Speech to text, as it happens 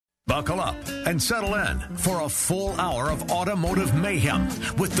Buckle up and settle in for a full hour of automotive mayhem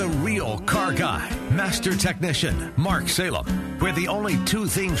with the real car guy, master technician, Mark Salem, where the only two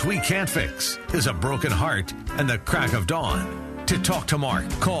things we can't fix is a broken heart and the crack of dawn. To talk to Mark,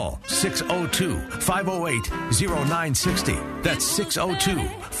 call 602-508-0960. That's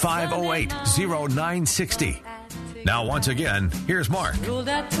 602-508-0960. Now, once again, here's Mark. Well,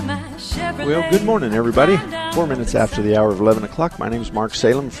 good morning, everybody. 4 minutes after the hour of 11 o'clock. My name is Mark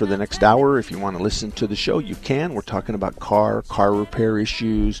Salem. For the next hour, if you want to listen to the show, you can. We're talking about car repair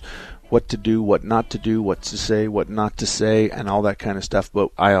issues, what to do, what not to do, what to say, what not to say, and all that kind of stuff. But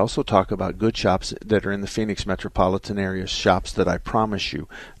I also talk about good shops that are in the Phoenix metropolitan area, shops that I promise you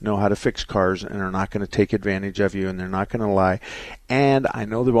know how to fix cars and are not going to take advantage of you, and they're not going to lie. And I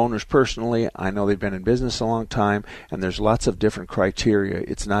know the owners personally. I know they've been in business a long time, and there's lots of different criteria.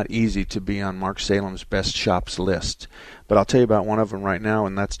 It's not easy to be on Mark Salem's best shops list. But I'll tell you about one of them right now,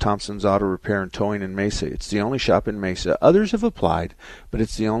 and that's Thompson's Auto Repair and Towing in Mesa. It's the only shop in Mesa. Others have applied, but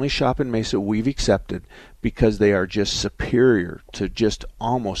it's the only shop in Mesa we've accepted because they are just superior to just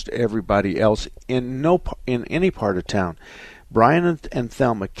almost everybody else in any part of town. Brian and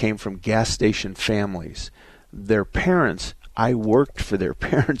Thelma came from gas station families. Their parents, I worked for their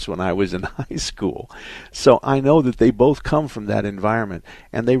parents when I was in high school. So I know that they both come from that environment.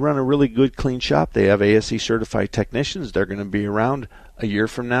 And they run a really good, clean shop. They have ASE certified technicians. They're going to be around a year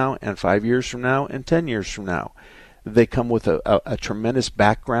from now and 5 years from now and 10 years from now. They come with a tremendous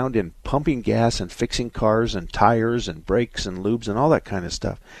background in pumping gas and fixing cars and tires and brakes and lubes and all that kind of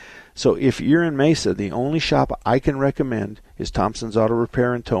stuff. So if you're in Mesa, the only shop I can recommend is Thompson's Auto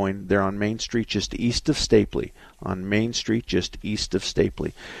Repair and Towing. They're on Main Street just east of Stapley. On Main Street just east of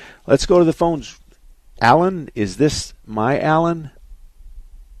Stapley. Let's go to the phones. Alan, is this my Alan?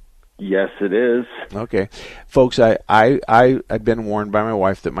 Yes, it is. Okay. Folks, I've been warned by my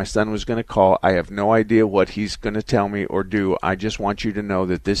wife that my son was going to call. I have no idea what he's going to tell me or do. I just want you to know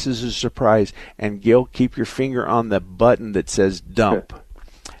that this is a surprise. And Gil, keep your finger on the button that says dump.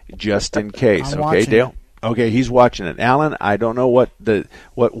 Just in case, okay, Dale? Okay, he's watching it. Alan, I don't know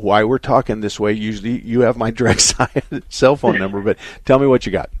why we're talking this way. Usually you have my direct cell phone number, but tell me what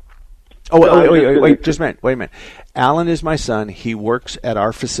you got. Oh, wait, just a minute. Wait a minute. Alan is my son. He works at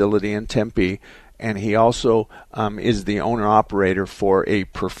our facility in Tempe, and he also is the owner-operator for a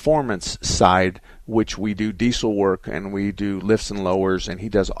performance side, which we do diesel work, and we do lifts and lowers, and he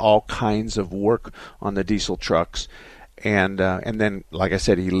does all kinds of work on the diesel trucks. And then, like I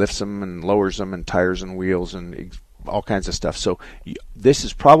said, he lifts them and lowers them and tires and wheels and all kinds of stuff. So this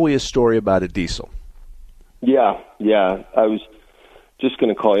is probably a story about a diesel. Yeah. I was just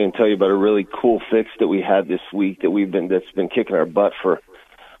going to call you and tell you about a really cool fix that we had this week that's been kicking our butt for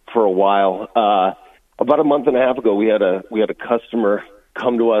a while. About a month and a half ago, we had a customer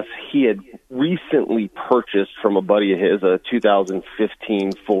come to us. He had recently purchased from a buddy of his a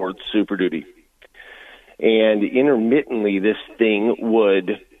 2015 Ford Super Duty. And intermittently, this thing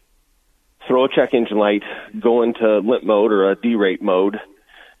would throw a check engine light, go into limp mode or a derate mode,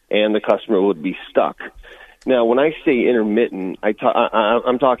 and the customer would be stuck. Now, when I say intermittent,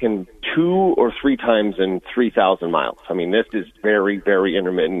 I'm talking 2 or 3 times in 3,000 miles. I mean, this is very, very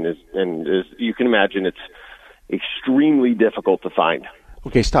intermittent, and as you can imagine, it's extremely difficult to find.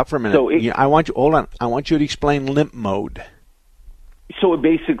 Okay, stop for a minute. So I want you to explain limp mode. So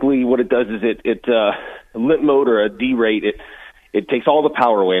basically what it does is it limp mode or a derate, it takes all the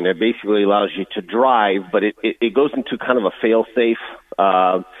power away, and it basically allows you to drive, but it goes into kind of a fail-safe.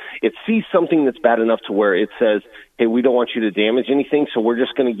 It sees something that's bad enough to where it says, hey, we don't want you to damage anything, so we're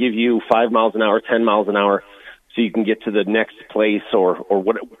just going to give you 5 miles an hour, 10 miles an hour, so you can get to the next place or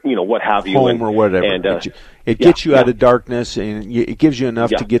what have you. Home or whatever. And, it gets you out of darkness, and it gives you enough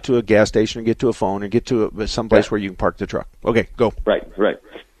to get to a gas station or get to a phone or get to someplace where you can park the truck. Okay, go. Right.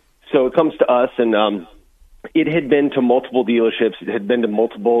 So it comes to us, and it had been to multiple dealerships. It had been to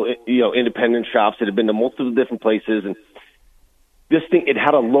multiple independent shops. It had been to multiple different places, and this thing, it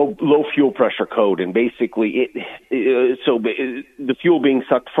had a low fuel pressure code, and basically the fuel being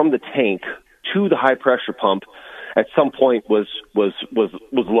sucked from the tank to the high pressure pump at some point was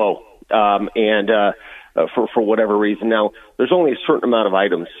low, for whatever reason. Now, there's only a certain amount of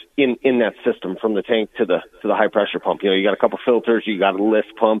items in that system from the tank to the high pressure pump. You got a couple filters, you got a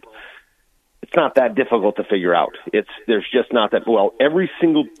lift pump. It's not that difficult to figure out. There's just not that. Well, every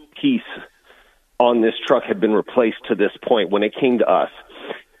single piece on this truck had been replaced to this point when it came to us.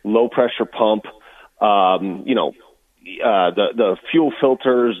 Low pressure pump, the fuel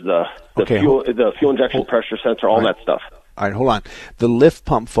filters, the fuel injection pressure sensor, all that stuff. All right, hold on. The lift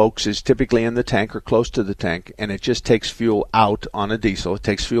pump, folks, is typically in the tank or close to the tank, and it just takes fuel out on a diesel. It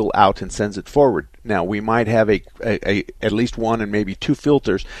takes fuel out and sends it forward. Now, we might have at least one and maybe two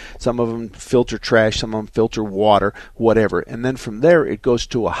filters. Some of them filter trash, some of them filter water, whatever. And then from there, it goes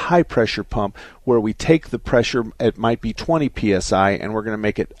to a high-pressure pump where we take the pressure, it might be 20 psi, and we're going to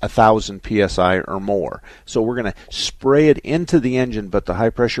make it 1,000 psi or more. So we're going to spray it into the engine, but the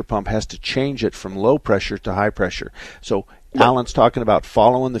high-pressure pump has to change it from low pressure to high pressure. So Alan's talking about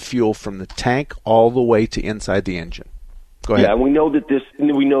following the fuel from the tank all the way to inside the engine. Go ahead. Yeah, and we know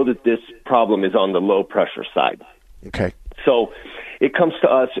that this problem is on the low pressure side. Okay. So it comes to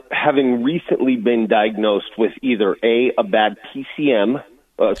us having recently been diagnosed with either a bad PCM,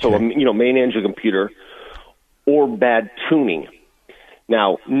 main engine computer, or bad tuning.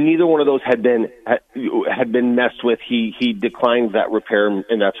 Now, neither one of those had been messed with. He declined that repair,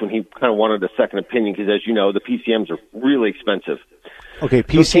 and that's when he kind of wanted a second opinion because, as you know, the PCMs are really expensive. Okay,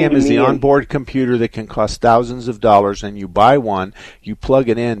 PCM is the onboard computer that can cost thousands of dollars, and you buy one, you plug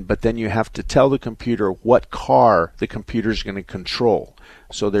it in, but then you have to tell the computer what car the computer is going to control.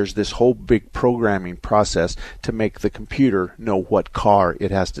 So there's this whole big programming process to make the computer know what car it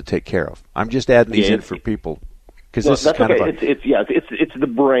has to take care of. I'm just adding these in for people because this is kind of it's the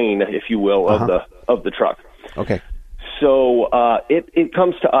brain, if you will, of the truck. Okay. So it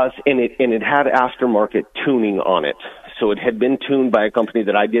comes to us, and it had aftermarket tuning on it. So it had been tuned by a company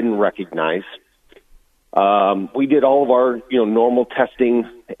that I didn't recognize. We did all of our normal testing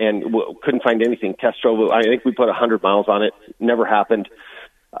and couldn't find anything. Test drove. I think we put 100 miles on it. Never happened.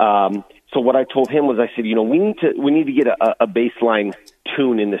 So what I told him was, I said, we need to get a baseline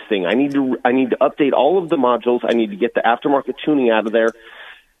tune in this thing. I need to update all of the modules. I need to get the aftermarket tuning out of there.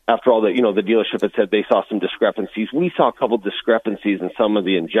 After all, the dealership had said they saw some discrepancies. We saw a couple discrepancies in some of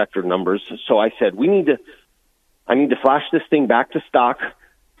the injector numbers. So I said, I need to flash this thing back to stock,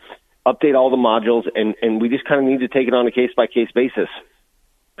 update all the modules, and we just kind of need to take it on a case-by-case basis.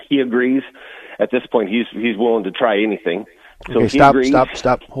 He agrees. At this point, he's willing to try anything. So okay,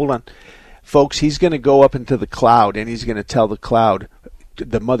 stop. Hold on. Folks, he's going to go up into the cloud, and he's going to tell the cloud,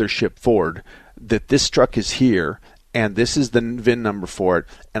 the mothership Ford, that this truck is here, and this is the VIN number for it,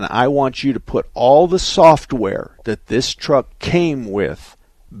 and I want you to put all the software that this truck came with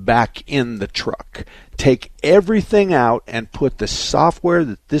back in the truck. Take everything out and put the software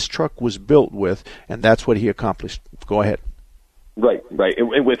that this truck was built with, and that's what he accomplished. Go ahead. Right.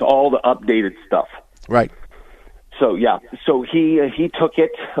 And with all the updated stuff. Right. So, yeah. So he took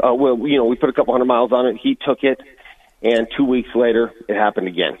it. We put a couple hundred miles on it. He took it, and 2 weeks later, it happened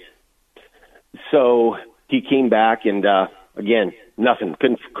again. So he came back, and again, nothing.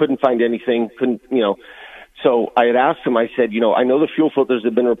 Couldn't find anything. So I had asked him, I said, I know the fuel filters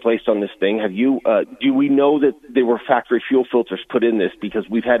have been replaced on this thing. Do we know that they were factory fuel filters put in this? Because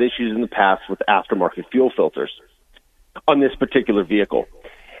we've had issues in the past with aftermarket fuel filters on this particular vehicle.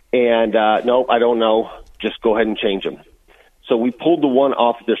 And no, I don't know. Just go ahead and change them. So we pulled the one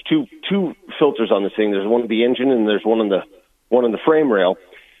off. There's two filters on this thing. There's one on the engine and there's one on the frame rail.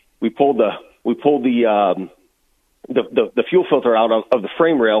 We pulled the fuel filter out of the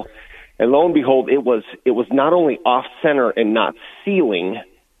frame rail. And lo and behold, it was not only off center and not sealing,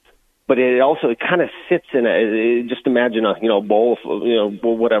 but it kind of sits in just imagine a bowl,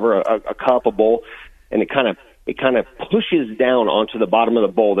 whatever, a cup, a bowl, and it kind of pushes down onto the bottom of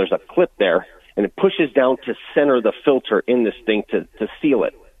the bowl. There's a clip there, and it pushes down to center the filter in this thing to seal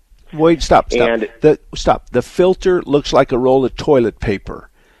it. Wait, stop. The filter looks like a roll of toilet paper.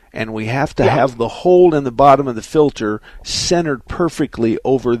 And we have to have the hole in the bottom of the filter centered perfectly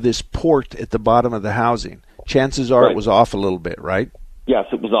over this port at the bottom of the housing. Chances are It was off a little bit, right? Yes,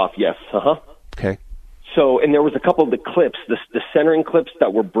 it was off, yes. Okay. So, and there was a couple of the clips, the centering clips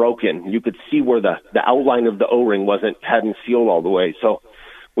that were broken. You could see where the outline of the O-ring hadn't sealed all the way. So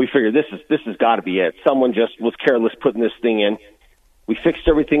we figured this has got to be it. Someone just was careless putting this thing in. We fixed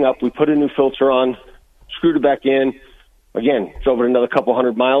everything up. We put a new filter on, screwed it back in. Again, drove it another couple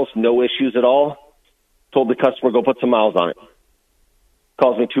hundred miles, no issues at all. Told the customer, go put some miles on it.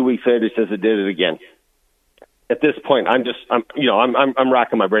 Calls me 2 weeks later, he says it did it again. At this point, I'm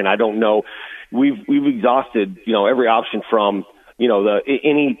racking my brain. I don't know. We've exhausted, every option from,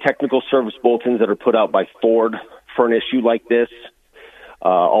 any technical service bulletins that are put out by Ford for an issue like this,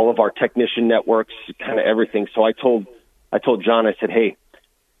 all of our technician networks, kind of everything. So I told John, I said, hey,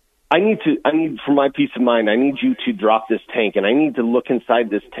 I need for my peace of mind, I need you to drop this tank, and I need to look inside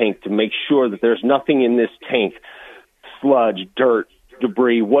this tank to make sure that there's nothing in this tank, sludge, dirt,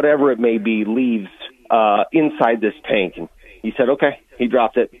 debris, whatever it may be, leaves inside this tank. And he said, okay. He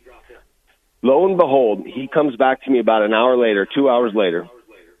dropped it. Lo and behold, he comes back to me about an hour later, 2 hours later,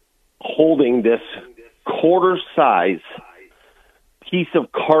 holding this quarter-size piece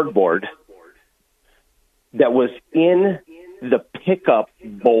of cardboard that was in the pickup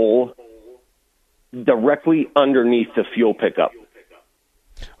bowl directly underneath the fuel pickup.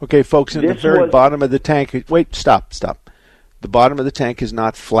 Okay, folks, in the very bottom of the tank, wait, stop. The bottom of the tank is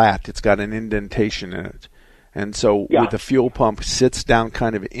not flat. It's got an indentation in it. And so with the fuel pump sits down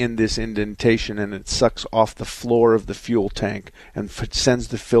kind of in this indentation, and it sucks off the floor of the fuel tank and sends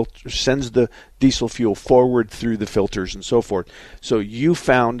the diesel fuel forward through the filters and so forth. So you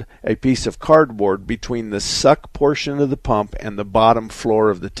found a piece of cardboard between the suck portion of the pump and the bottom floor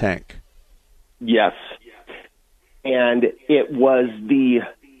of the tank. Yes. And it was the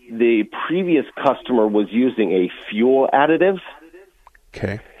previous customer was using a fuel additive.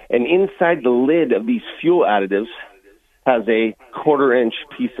 Okay. And inside the lid of these fuel additives has a quarter-inch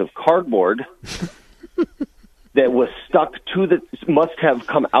piece of cardboard that was stuck to must have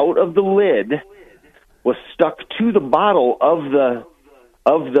come out of the lid, was stuck to the bottle of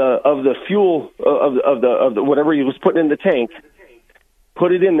the fuel of the whatever he was putting in the tank.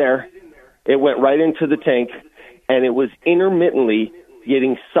 Put it in there. It went right into the tank, and it was intermittently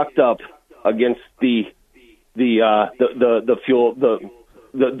getting sucked up against the fuel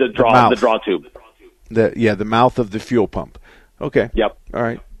the draw tube. The mouth of the fuel pump. Okay. Yep. All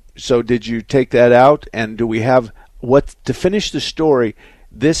right. So did you take that out, and do we have to finish the story?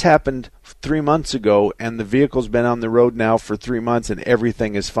 This happened 3 months ago, and the vehicle's been on the road now for 3 months, and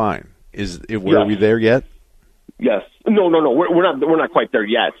everything is fine. Are we there yet? Yes. No. We're not quite there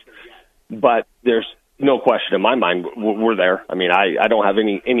yet, but there's no question in my mind we're there. I mean, I don't have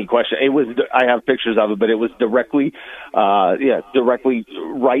any question. I have pictures of it, but it was directly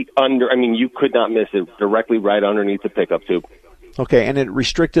right under. I mean, you could not miss it. Directly right underneath the pickup tube. Okay, and it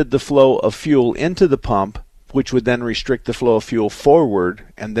restricted the flow of fuel into the pump, which would then restrict the flow of fuel forward,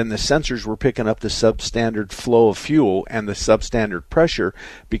 and then the sensors were picking up the substandard flow of fuel and the substandard pressure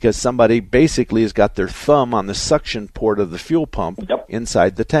because somebody basically has got their thumb on the suction port of the fuel pump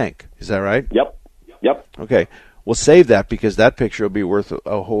inside the tank. Is that right? Yep. Okay, we'll save that because that picture will be worth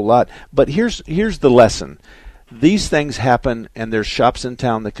a whole lot. But here's the lesson. These things happen, and there's shops in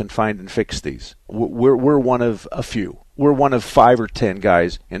town that can find and fix these. We're one of a few. We're one of 5 or 10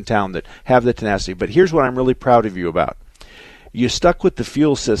 guys in town that have the tenacity. But here's what I'm really proud of you about. You stuck with the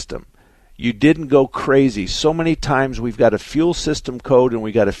fuel system. You didn't go crazy. So many times we've got a fuel system code and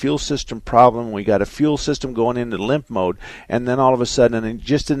we got a fuel system problem. We got a fuel system going into limp mode, and then all of a sudden, in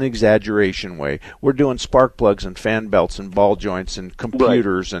just an exaggeration way, we're doing spark plugs and fan belts and ball joints and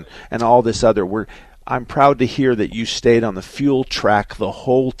computers and all this other. I'm proud to hear that you stayed on the fuel track the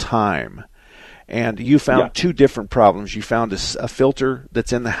whole time. And you found 2 different problems. You found a filter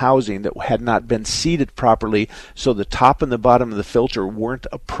that's in the housing that had not been seated properly, so the top and the bottom of the filter weren't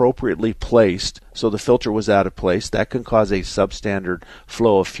appropriately placed, so the filter was out of place. That can cause a substandard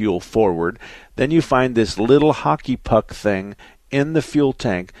flow of fuel forward. Then you find this little hockey puck thing in the fuel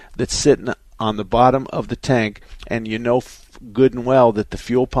tank that's sitting on the bottom of the tank, and you know good and well that the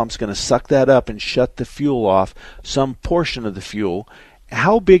fuel pump's going to suck that up and shut the fuel off, some portion of the fuel.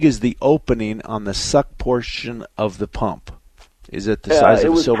 How big is the opening on the suck portion of the pump? Is it the size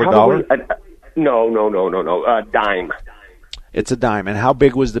of a silver dollar? No. Dime. It's a dime. And how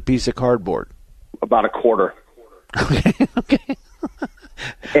big was the piece of cardboard? About a quarter. Okay.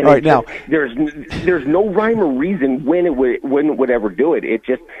 And all right, now there's no rhyme or reason when it would ever do it. It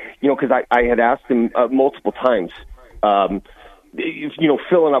just, because I had asked him multiple times.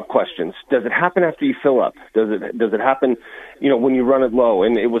 Filling up questions. Does it happen after you fill up? Does it happen, when you run it low?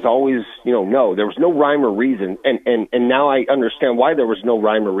 And it was always, no. There was no rhyme or reason. And now I understand why there was no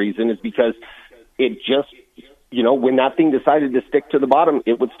rhyme or reason is because it just, when that thing decided to stick to the bottom,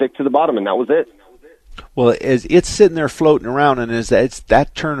 it would stick to the bottom, and that was it. Well, as it's sitting there floating around, and as it's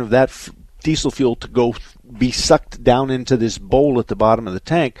that turn of that diesel fuel to go be sucked down into this bowl at the bottom of the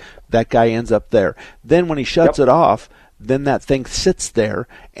tank, that guy ends up there. Then when he shuts it off, then that thing sits there,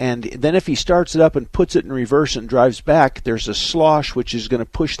 and then if he starts it up and puts it in reverse and drives back, there's a slosh which is going to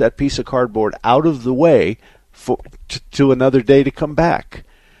push that piece of cardboard out of the way to another day to come back.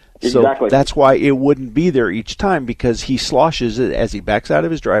 Exactly. So that's why it wouldn't be there each time, because he sloshes it as he backs out of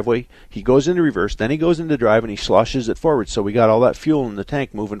his driveway. He goes into reverse, then he goes into drive, and he sloshes it forward. So we got all that fuel in the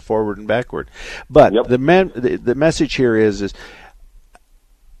tank moving forward and backward. But the message here is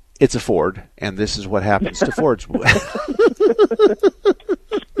it's a Ford, and this is what happens to Fords.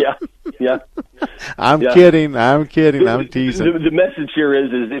 Yeah. I'm kidding. I'm teasing. The message here is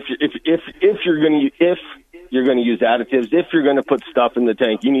if you're going to use additives. If you're going to put stuff in the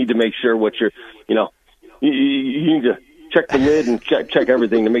tank, you need to make sure what you're, you need to check the lid and check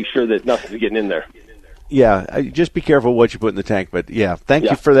everything to make sure that nothing's getting in there. Yeah, just be careful what you put in the tank. But, thank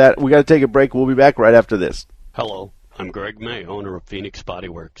you for that. We got to take a break. We'll be back right after this. Hello, I'm Greg May, owner of Phoenix Body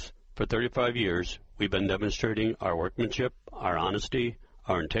Works. For 35 years, we've been demonstrating our workmanship, our honesty,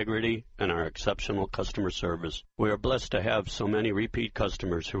 our integrity, and our exceptional customer service. We are blessed to have so many repeat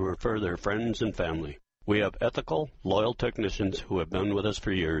customers who refer their friends and family. We have ethical, loyal technicians who have been with us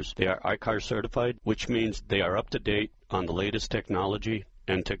for years. They are ICAR certified, which means they are up to date on the latest technology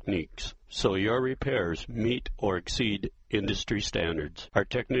and techniques, so your repairs meet or exceed industry standards. Our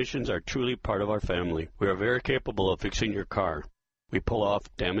technicians are truly part of our family. We are very capable of fixing your car. We pull off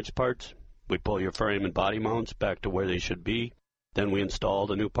damaged parts. We pull your frame and body mounts back to where they should be. Then we install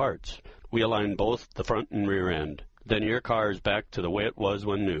the new parts. We align both the front and rear end. Then your car is back to the way it was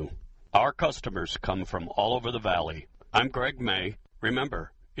when new. Our customers come from all over the valley. I'm Greg May.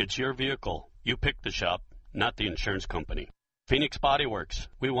 Remember, it's your vehicle. You pick the shop, not the insurance company. Phoenix Body Works.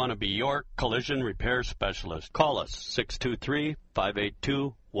 We want to be your collision repair specialist. Call us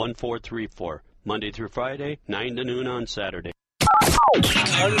 623-582-1434. Monday through Friday, 9 to noon on Saturday.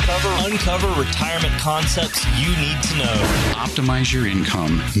 Uncover retirement concepts you need to know. Optimize your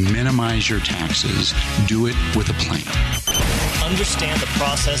income, minimize your taxes, do it with a plan. Understand the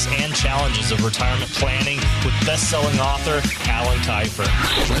process and challenges of retirement planning with best-selling author Alan Kiefer.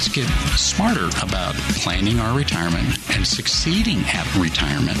 Let's get smarter about planning our retirement and succeeding at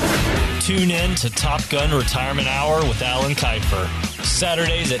retirement. Tune in to Top Gun Retirement Hour with Alan Kiefer.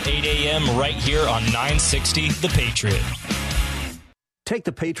 Saturdays at 8 a.m. right here on 960 The Patriot. Take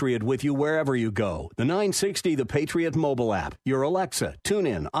The Patriot with you wherever you go. The 960 The Patriot mobile app, your Alexa,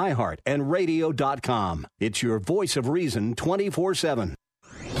 TuneIn, iHeart, and radio.com. It's your voice of reason 24/7.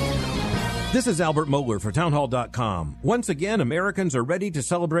 This is Albert Mohler for townhall.com. Once again, Americans are ready to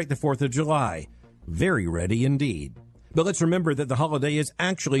celebrate the 4th of July. Very ready indeed. But let's remember that the holiday is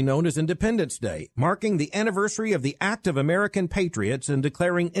actually known as Independence Day, marking the anniversary of the Act of American Patriots and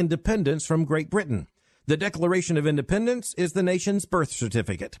declaring independence from Great Britain. The Declaration of Independence is the nation's birth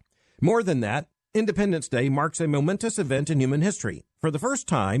certificate. More than that, Independence Day marks a momentous event in human history. For the first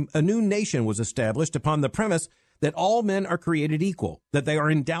time, a new nation was established upon the premise that all men are created equal, that they are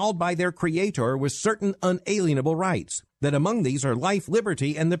endowed by their Creator with certain unalienable rights, that among these are life,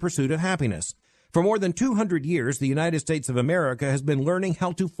 liberty, and the pursuit of happiness. For more than 200 years, the United States of America has been learning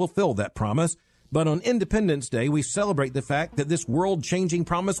how to fulfill that promise. But on Independence Day, we celebrate the fact that this world-changing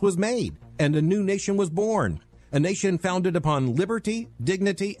promise was made and a new nation was born, a nation founded upon liberty,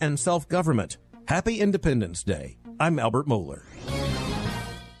 dignity, and self-government. Happy Independence Day. I'm Albert Mohler.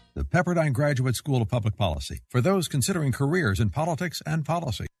 The Pepperdine Graduate School of Public Policy, for those considering careers in politics and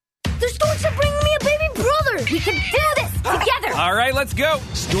policy. The Storks are bringing me a baby brother. We can do this together. All right, let's go.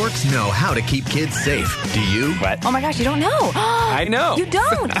 Storks know how to keep kids safe. Do you? What? Oh my gosh, you don't know. I know. You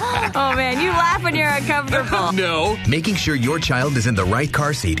don't. Oh man, you laugh when you're uncomfortable. No. Making sure your child is in the right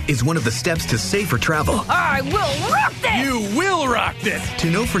car seat is one of the steps to safer travel. I will rock this. You will rock this. To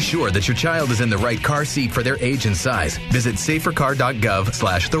know for sure that your child is in the right car seat for their age and size, visit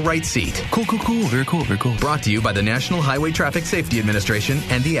safercar.gov/the right seat. Cool. Very cool. Brought to you by the National Highway Traffic Safety Administration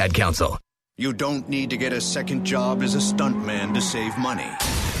and the Ad Council. You don't need to get a second job as a stuntman to save money.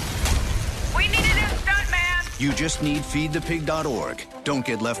 We need a new stuntman. You just need feedthepig.org. Don't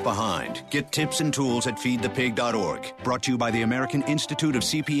get left behind. Get tips and tools at feedthepig.org. Brought to you by the American Institute of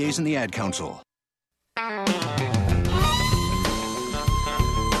CPAs and the Ad Council.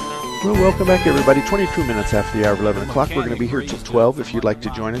 Well, welcome back, everybody. 22 minutes after the hour of 11 o'clock. We're going to be here till 12. If you'd like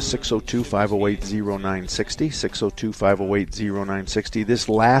to join us, 602-508-0960, 602-508-0960. This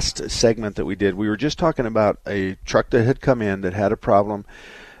last segment that we did, we were just talking about a truck that had come in that had a problem,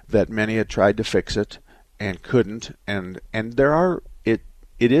 that many had tried to fix it and couldn't. And there are, it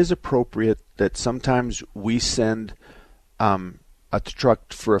is appropriate that sometimes we send a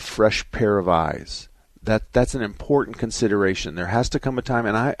truck for a fresh pair of eyes. That's an important consideration. There has to come a time,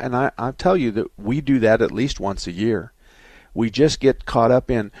 and I'll tell you that we do that at least once a year. We just get caught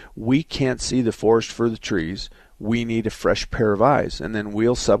up in, we can't see the forest for the trees. We need a fresh pair of eyes, and then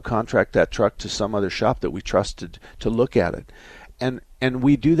we'll subcontract that truck to some other shop that we trusted to look at it, and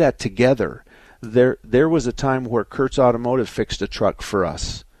we do that together. There was a time where Kurtz Automotive fixed a truck for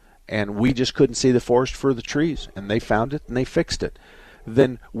us, and we just couldn't see the forest for the trees, and they found it and they fixed it.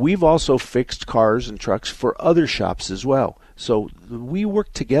 Then we've also fixed cars and trucks for other shops as well. So we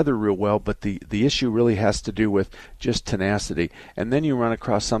work together real well, but the issue really has to do with just tenacity. And then you run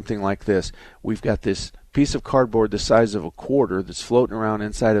across something like this. We've got this piece of cardboard the size of a quarter that's floating around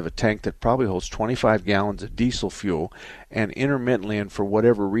inside of a tank that probably holds 25 gallons of diesel fuel, and intermittently and for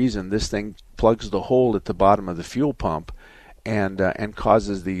whatever reason this thing plugs the hole at the bottom of the fuel pump and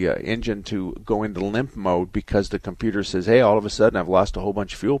causes the engine to go into limp mode because the computer says, hey, all of a sudden I've lost a whole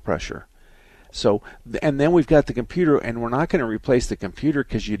bunch of fuel pressure. So, and then we've got the computer, and we're not going to replace the computer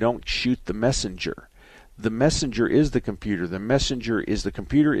because you don't shoot the messenger. The messenger is the computer. The messenger is the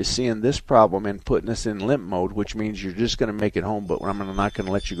computer is seeing this problem and putting us in limp mode, which means you're just going to make it home, but I'm not going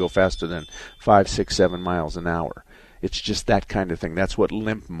to let you go faster than 5, 6, 7 miles an hour. It's just that kind of thing. That's what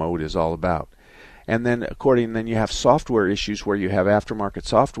limp mode is all about. And then then you have software issues where you have aftermarket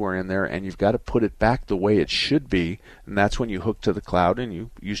software in there, and you've got to put it back the way it should be, and that's when you hook to the cloud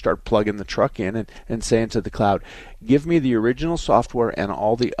and you start plugging the truck in and saying to the cloud, give me the original software and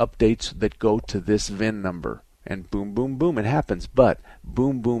all the updates that go to this VIN number. And boom, boom, boom, it happens. But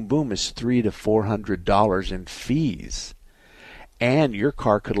boom, boom, boom is $300 to $400 in fees. And your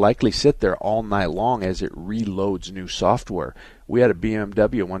car could likely sit there all night long as it reloads new software. We had a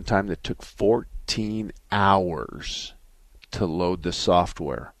BMW one time that took 14 hours to load the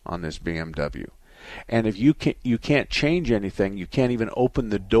software on this BMW. And if you can't change anything, you can't even open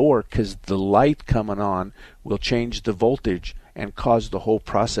the door because the light coming on will change the voltage and cause the whole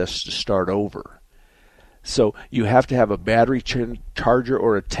process to start over. So you have to have a battery charger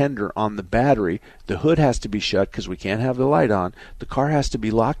or a tender on the battery. The hood has to be shut because we can't have the light on. The car has to be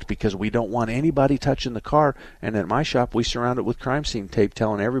locked because we don't want anybody touching the car. And at my shop, we surround it with crime scene tape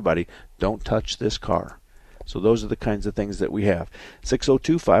telling everybody, don't touch this car. So those are the kinds of things that we have.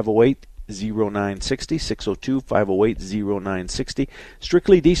 602-508-0960, 602-508-0960.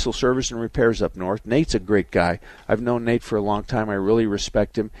 Strictly Diesel Service and Repairs up north. Nate's a great guy. I've known Nate for a long time. I really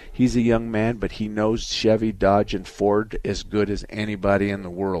respect him. He's a young man, but he knows Chevy, Dodge, and Ford as good as anybody in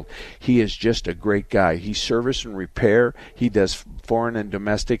the world. He is just a great guy. He service and repair. He does foreign and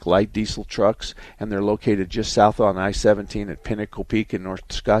domestic light diesel trucks, and they're located just south on I-17 at Pinnacle Peak in North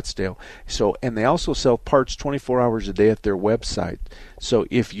Scottsdale. And they also sell parts 24 hours a day at their website. So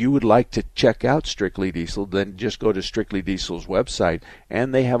if you would like to check out Strictly Diesel, then just go to Strictly Diesel's website,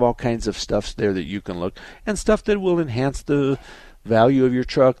 and they have all kinds of stuff there that you can look, and stuff that will enhance the value of your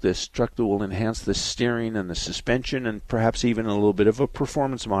truck, this truck that will enhance the steering and the suspension, and perhaps even a little bit of a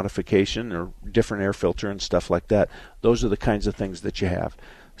performance modification or different air filter and stuff like that. Those are the kinds of things that you have.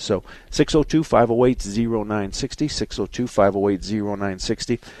 So 602-508-0960,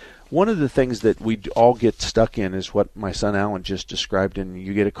 602-508-0960. One of the things that we all get stuck in is what my son Alan just described, and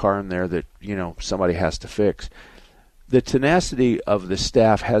you get a car in there that, somebody has to fix. The tenacity of the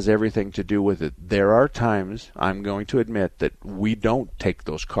staff has everything to do with it. There are times, I'm going to admit, that we don't take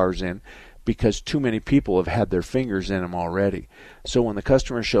those cars in because too many people have had their fingers in them already. So when the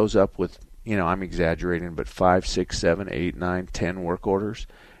customer shows up with, I'm exaggerating, but 5, 6, 7, 8, 9, 10 work orders,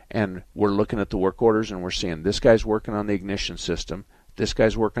 and we're looking at the work orders and we're seeing this guy's working on the ignition system, this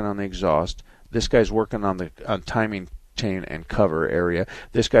guy's working on the exhaust, this guy's working on timing chain and cover area,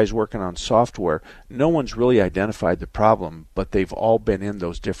 this guy's working on software. No one's really identified the problem, but they've all been in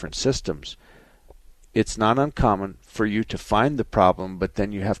those different systems. It's not uncommon for you to find the problem, but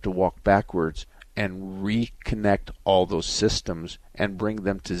then you have to walk backwards and reconnect all those systems and bring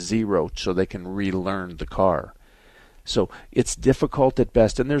them to zero so they can relearn the car. So it's difficult at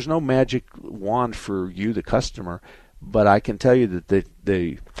best, and there's no magic wand for you, the customer. But I can tell you that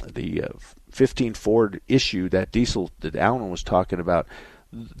the 15 Ford issue, that diesel that Alan was talking about,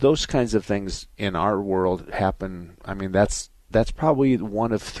 those kinds of things in our world happen. I mean, that's probably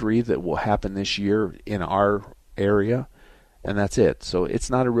one of 3 that will happen this year in our area, and that's it. So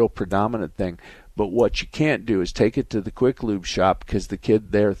it's not a real predominant thing. But what you can't do is take it to the Quick Lube shop because the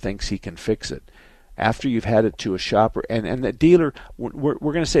kid there thinks he can fix it. After you've had it to a shopper, and the dealer, we're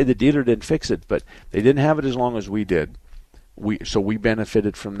going to say the dealer didn't fix it, but they didn't have it as long as we did. So we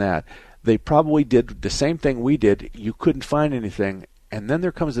benefited from that. They probably did the same thing we did. You couldn't find anything, and then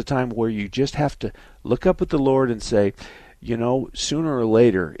there comes a time where you just have to look up at the Lord and say, sooner or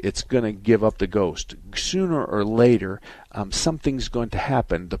later it's going to give up the ghost. Sooner or later something's going to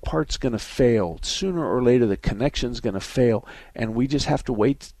happen. The part's going to fail. Sooner or later the connection's going to fail, and we just have to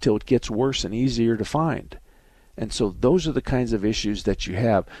wait till it gets worse and easier to find. And so those are the kinds of issues that you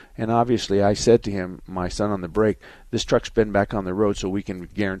have. And obviously I said to him, my son on the break, this truck's been back on the road so we can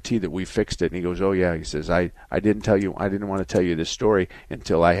guarantee that we fixed it. And he goes, oh yeah, he says, I didn't want to tell you this story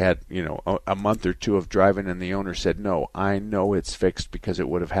until I had, a month or 2 of driving, and the owner said, no, I know it's fixed because it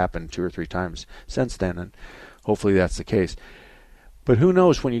would have happened 2 or 3 times since then, and hopefully that's the case. But who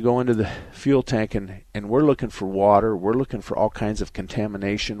knows, when you go into the fuel tank and we're looking for water, we're looking for all kinds of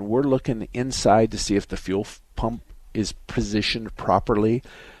contamination, we're looking inside to see if the fuel pump is positioned properly,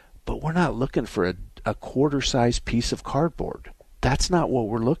 but we're not looking for a quarter-size piece of cardboard. That's not what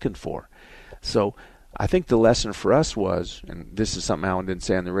we're looking for. So I think the lesson for us was, and this is something Alan didn't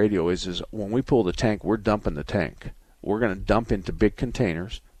say on the radio, is when we pull the tank, we're dumping the tank. We're going to dump into big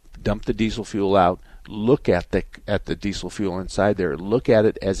containers, dump the diesel fuel out, look at the diesel fuel inside there, look at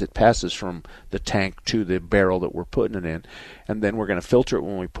it as it passes from the tank to the barrel that we're putting it in, and then we're going to filter it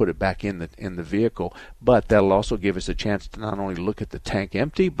when we put it back in the vehicle. But that'll also give us a chance to not only look at the tank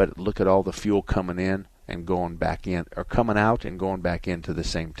empty, but look at all the fuel coming in and going back in, or coming out and going back into the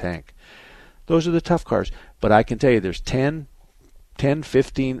same tank. Those are the tough cars. But I can tell you there's 10,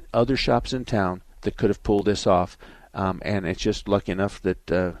 15 other shops in town that could have pulled this off. And it's just lucky enough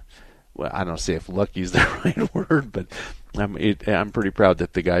that, well, I don't say if lucky is the right word, but I'm pretty proud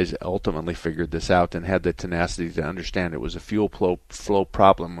that the guys ultimately figured this out and had the tenacity to understand it was a fuel flow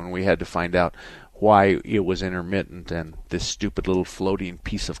problem when we had to find out why it was intermittent, and this stupid little floating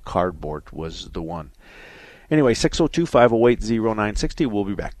piece of cardboard was the one. Anyway, 602-508-0960. We'll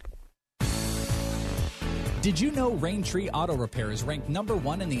be back. Did you know Raintree Auto Repair is ranked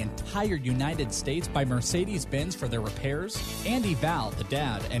 #1 in the entire United States by Mercedes-Benz for their repairs? Andy Val, the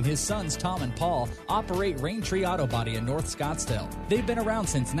dad, and his sons Tom and Paul operate Raintree Auto Body in North Scottsdale. They've been around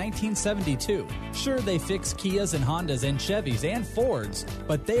since 1972. Sure, they fix Kias and Hondas and Chevys and Fords,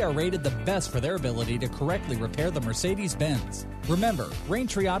 but they are rated the best for their ability to correctly repair the Mercedes-Benz. Remember,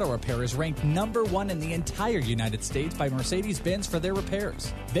 Raintree Auto Repair is ranked #1 in the entire United States by Mercedes-Benz for their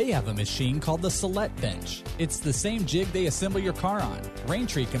repairs. They have a machine called the Select Bench. It's the same jig they assemble your car on.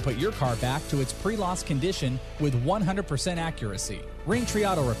 Raintree can put your car back to its pre-loss condition with 100% accuracy. Raintree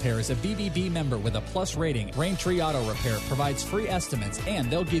Auto Repair is a BBB member with a plus rating. Raintree Auto Repair provides free estimates, and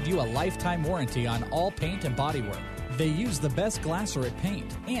they'll give you a lifetime warranty on all paint and bodywork. They use the best Glasserit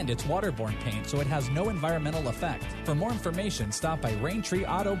paint, and it's waterborne paint, so it has no environmental effect. For more information, stop by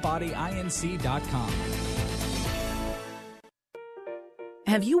RaintreeAutoBodyInc.com.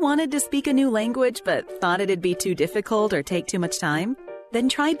 Have you wanted to speak a new language but thought it'd be too difficult or take too much time? Then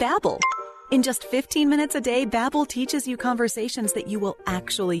try Babbel. In just 15 minutes a day, Babbel teaches you conversations that you will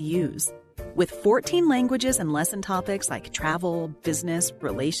actually use. With 14 languages and lesson topics like travel, business,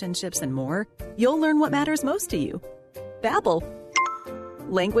 relationships, and more, you'll learn what matters most to you. Babbel.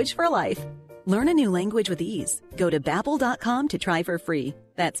 Language for life. Learn a new language with ease. Go to Babbel.com to try for free.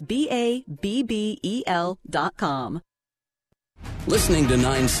 That's BABBEL.com. Listening to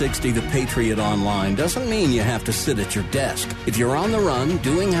 960 The Patriot Online doesn't mean you have to sit at your desk. If you're on the run,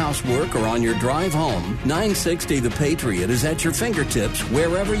 doing housework, or on your drive home, 960 The Patriot is at your fingertips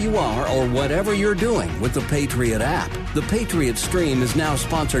wherever you are or whatever you're doing with the Patriot app. The Patriot Stream is now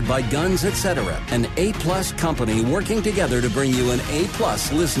sponsored by Guns Etc., an A-plus company working together to bring you an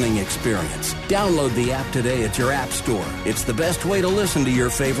A-plus listening experience. Download the app today at your app store. It's the best way to listen to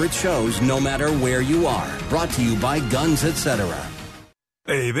your favorite shows no matter where you are. Brought to you by Guns Etc.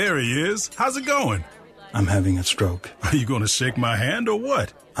 Hey, there he is. How's it going? I'm having a stroke. Are you going to shake my hand or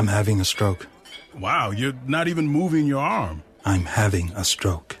what? I'm having a stroke. Wow, you're not even moving your arm. I'm having a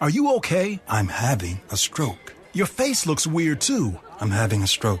stroke. Are you okay? I'm having a stroke. Your face looks weird, too. I'm having a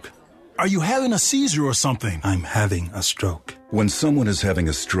stroke. Are you having a seizure or something? I'm having a stroke. When someone is having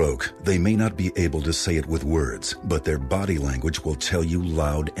a stroke, they may not be able to say it with words, but their body language will tell you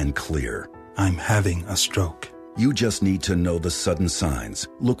loud and clear. I'm having a stroke. You just need to know the sudden signs.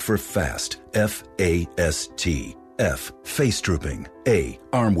 Look for FAST, F-A-S-T. F, face drooping. A,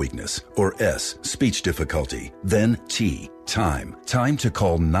 arm weakness. Or S, speech difficulty. Then T, time. Time to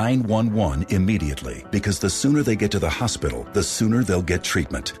call 911 immediately, because the sooner they get to the hospital, the sooner they'll get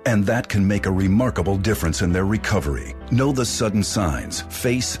treatment. And that can make a remarkable difference in their recovery. Know the sudden signs.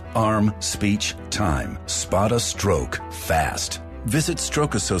 Face, arm, speech, time. Spot a stroke fast. Visit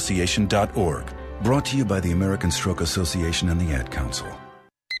strokeassociation.org. Brought to you by the American Stroke Association and the Ad Council.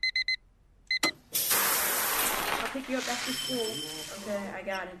 I'll pick you up after school. Okay, I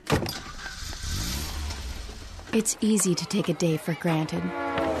got it. It's easy to take a day for granted.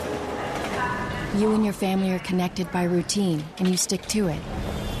 You and your family are connected by routine, and you stick to it.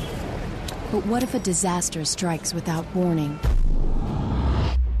 But what if a disaster strikes without warning?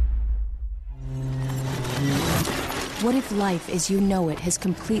 What if life as you know it has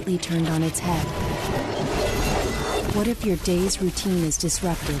completely turned on its head? What if your day's routine is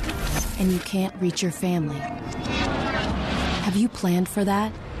disrupted and you can't reach your family? Have you planned for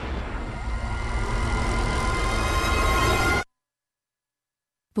that?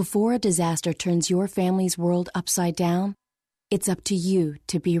 Before a disaster turns your family's world upside down, It's up to you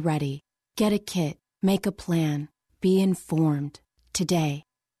to be ready. Get a kit, make a plan, be informed today.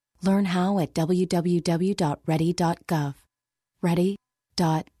 Learn how at www.ready.gov.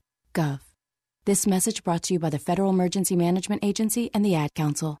 Ready.gov. This message brought to you by the Federal Emergency Management Agency and the Ad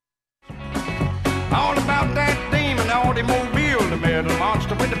Council. All about that demon automobile, the metal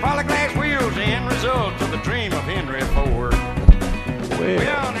monster with the polyglass wheels, the end result of the dream of Henry Ford.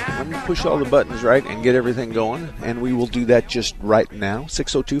 Well, let me push all the buttons right and get everything going, and we will do that just right now.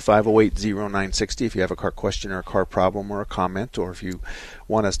 602-508-0960 if you have a car question or a car problem or a comment, or if you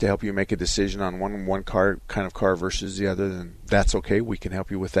want us to help you make a decision on one car kind of car versus the other, then that's okay. We can help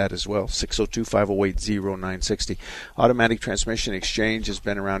you with that as well. 602-508-0960. Automatic Transmission Exchange has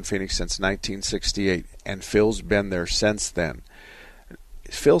been around Phoenix since 1968, and Phil's been there since then.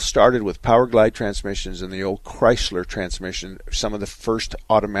 Phil started with Power Glide transmissions and the old Chrysler transmission, some of the first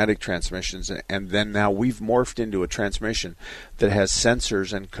automatic transmissions, and then now we've morphed into a transmission that has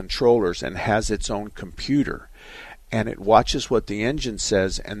sensors and controllers and has its own computer. And it watches what the engine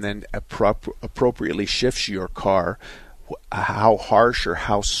says and then appropriately shifts your car, how harsh or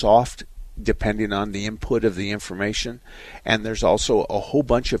how soft, depending on the input of the information. And there's also a whole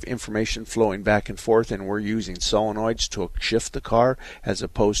bunch of information flowing back and forth, and we're using solenoids to shift the car as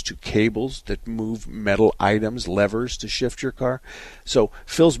opposed to cables that move metal items, levers to shift your car. So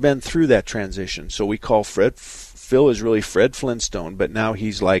Phil's been through that transition. So we call Phil is really Fred Flintstone, but now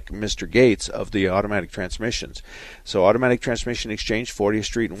he's like Mr. Gates of the automatic transmissions. So Automatic Transmission Exchange, 40th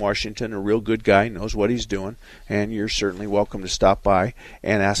Street in Washington, a real good guy, knows what he's doing, and you're certainly welcome to stop by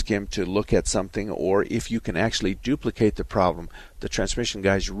and ask him to look at something, or if you can actually duplicate the problem. The transmission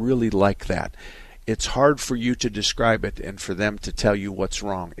guys really like that. It's hard for you to describe it and for them to tell you what's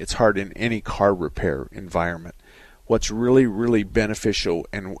wrong. It's hard in any car repair environment. What's really, really beneficial,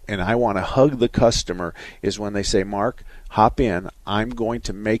 and I want to hug the customer, is when they say, Mark, hop in, I'm going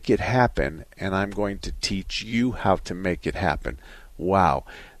to make it happen, and I'm going to teach you how to make it happen. Wow.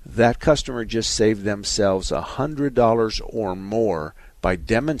 That customer just saved themselves $100 or more by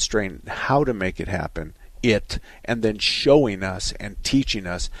demonstrating how to make it happen, and then showing us and teaching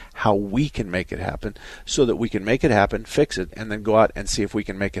us how we can make it happen, so that we can make it happen, fix it, and then go out and see if we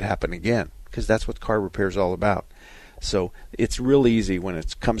can make it happen again, because that's what car repair is all about. So it's real easy when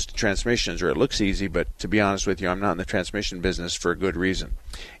it comes to transmissions, or it looks easy, but to be honest with you, I'm not in the transmission business for a good reason.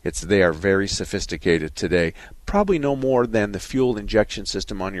 They are very sophisticated today, probably no more than the fuel injection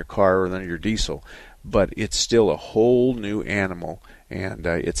system on your car or than your diesel, but it's still a whole new animal, and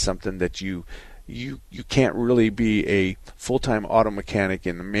it's something that you can't really be a full-time auto mechanic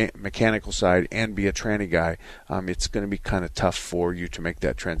in the mechanical side and be a tranny guy. It's going to be kind of tough for you to make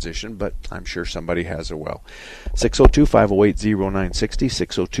that transition, but I'm sure somebody has a well.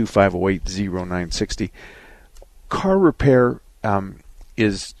 602-508-0960, 602-508-0960. Car repair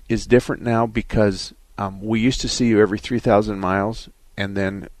is different now because we used to see you every 3,000 miles, and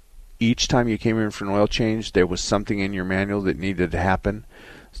then each time you came in for an oil change, there was something in your manual that needed to happen.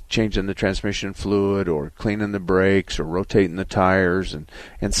 Changing the transmission fluid, or cleaning the brakes, or rotating the tires, and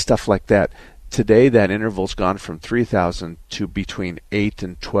stuff like that. Today, that interval's gone from 3,000 to between 8,000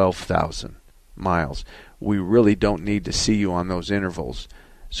 and 12,000 miles. We really don't need to see you on those intervals.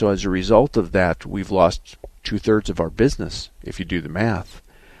 So as a result of that, we've lost 2/3 of our business, if you do the math.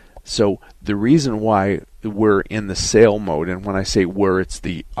 So the reason why we're in the sale mode, and when I say we're, it's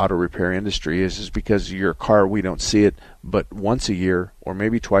the auto repair industry, is because your car, we don't see it but once a year or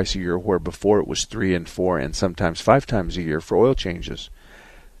maybe twice a year, where before it was 3 and 4 and sometimes 5 times a year for oil changes.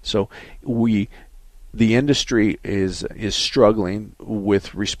 So the industry is struggling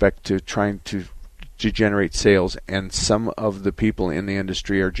with respect to trying to generate sales, and some of the people in the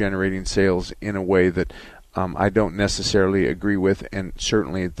industry are generating sales in a way that I don't necessarily agree with, and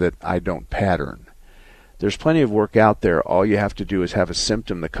certainly that I don't pattern. There's plenty of work out there. All you have to do is have a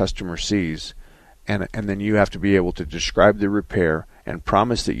symptom the customer sees, and then you have to be able to describe the repair and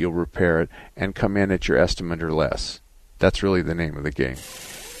promise that you'll repair it and come in at your estimate or less. That's really the name of the game.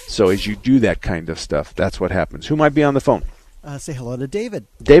 So as you do that kind of stuff, that's what happens. Who might be on the phone? Say hello to David.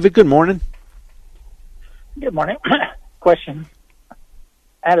 David, good morning. Good morning. Question.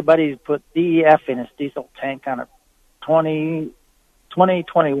 I had a buddy who put DEF in his diesel tank on a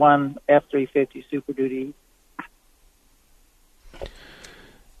 2021 F-350 Super Duty.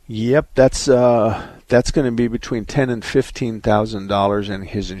 Yep, that's going to be between $10,000 and $15,000, and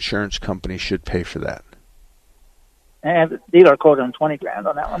his insurance company should pay for that. And the dealer quoted him $20,000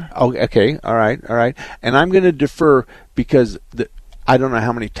 on that one. Oh, okay, all right. And I'm going to defer because I don't know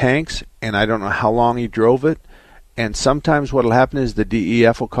how many tanks, and I don't know how long he drove it, And sometimes what will happen is the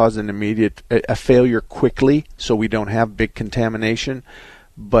DEF will cause an immediate a failure quickly, so we don't have big contamination.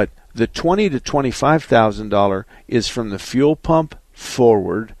 But the $20,000 to $25,000 is from the fuel pump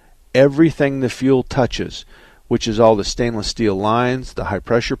forward, everything the fuel touches, which is all the stainless steel lines, the high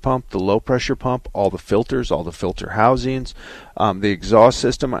pressure pump, the low pressure pump, all the filters, all the filter housings, the exhaust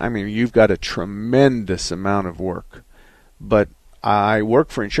system. I mean, you've got a tremendous amount of work. But I work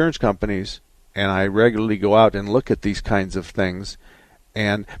for insurance companies, and I regularly go out and look at these kinds of things.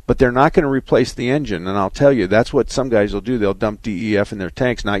 But they're not going to replace the engine, and I'll tell you, that's what some guys will do. They'll dump DEF in their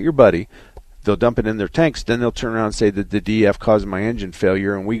tanks, not your buddy. They'll dump it in their tanks, then they'll turn around and say that the DEF caused my engine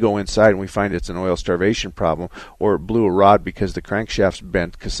failure, and we go inside and we find it's an oil starvation problem, or it blew a rod because the crankshaft's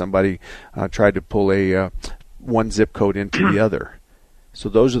bent because somebody tried to pull a one zip code into the other. So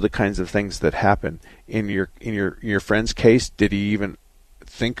those are the kinds of things that happen. In your friend's case, did he even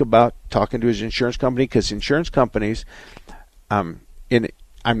think about talking to his insurance company? Because insurance companies, I'm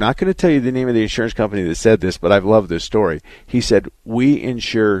not going to tell you the name of the insurance company that said this, but I've loved this story. He said, "We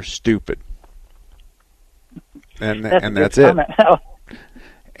insure stupid." And that's it.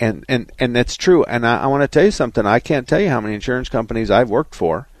 And that's true. And I want to tell you something. I can't tell you how many insurance companies I've worked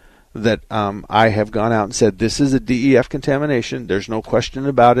for that I have gone out and said, this is a DEF contamination. There's no question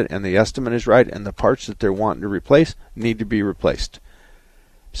about it, and the estimate is right, and the parts that they're wanting to replace need to be replaced.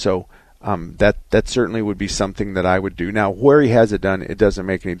 So that certainly would be something that I would do. Now, where he has it done, it doesn't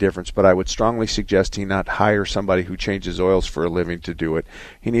make any difference, but I would strongly suggest he not hire somebody who changes oils for a living to do it.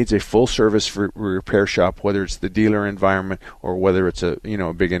 He needs a full-service repair shop, whether it's the dealer environment or whether it's a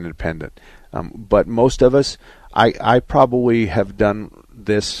big independent. But most of us, I probably have done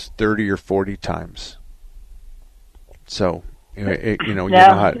this 30 or 40 times. So you know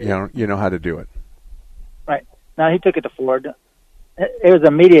how to do it. Right. Now he took it to Ford. It was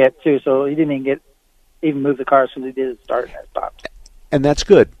immediate too, so he didn't even move the car as soon as he did it start and it stopped. And that's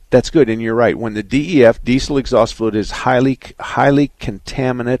good. That's good. And you're right. When the DEF, diesel exhaust fluid, is highly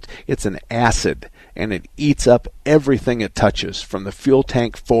contaminant, it's an acid, and it eats up everything it touches from the fuel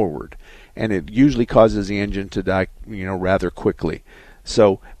tank forward, and it usually causes the engine to die, rather quickly.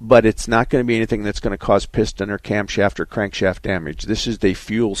 So, but it's not going to be anything that's going to cause piston or camshaft or crankshaft damage. This is the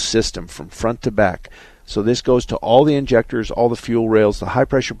fuel system from front to back. So this goes to all the injectors, all the fuel rails, the high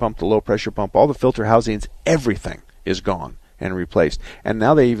pressure pump, the low pressure pump, all the filter housings, everything is gone and replaced. And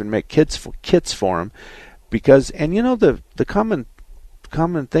now they even make kits for them because, and the common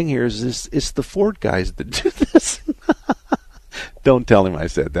thing here is it's the Ford guys that do this. Don't tell him I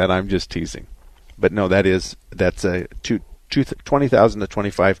said that. I'm just teasing. But no, that's a $20,000 to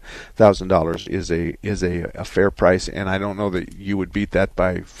 $25,000 is a fair price, and I don't know that you would beat that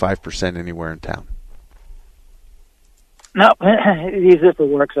by 5% anywhere in town. No, he uses it for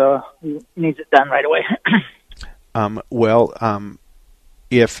work, so he needs it done right away.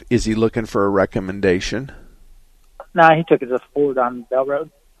 Is he looking for a recommendation? No, he took it to Ford on Bell Road.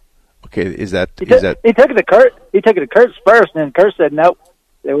 Okay, he took it to Kurt. He took it to Kurt's first, and then Kurt said, "Nope,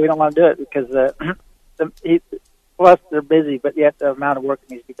 we don't want to do it because plus they're busy, but yet the amount of work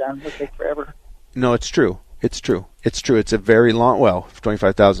that needs to be done will take forever." No, it's true. It's a very long,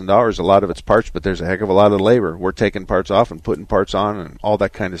 $25,000, a lot of it's parts, but there's a heck of a lot of labor. We're taking parts off and putting parts on and all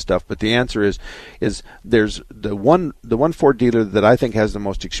that kind of stuff. But the answer is there's the one Ford dealer that I think has the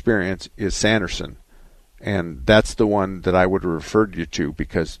most experience is Sanderson. And that's the one that I would have referred you to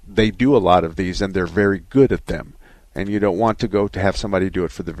because they do a lot of these and they're very good at them. And you don't want to go to have somebody do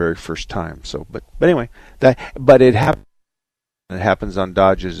it for the very first time. So, but anyway, it happens. It happens on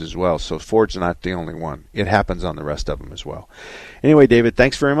Dodges as well, so Ford's not the only one. It happens on the rest of them as well. Anyway, David,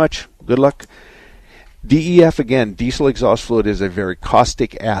 thanks very much. Good luck. DEF, again, diesel exhaust fluid, is a very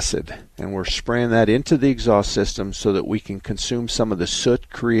caustic acid, and we're spraying that into the exhaust system so that we can consume some of the soot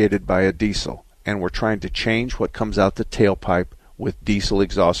created by a diesel, and we're trying to change what comes out the tailpipe with diesel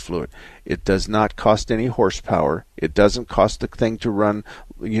exhaust fluid. It does not cost any horsepower. It doesn't cost the thing to run,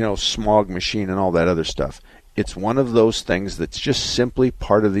 smog machine and all that other stuff. It's one of those things that's just simply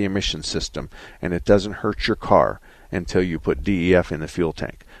part of the emission system, and it doesn't hurt your car until you put DEF in the fuel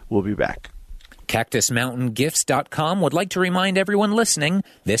tank. We'll be back. CactusMountainGifts.com would like to remind everyone listening,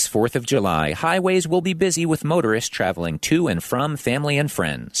 this 4th of July, highways will be busy with motorists traveling to and from family and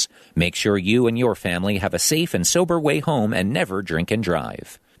friends. Make sure you and your family have a safe and sober way home and never drink and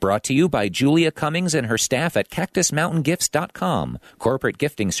drive. Brought to you by Julia Cummings and her staff at CactusMountainGifts.com. Corporate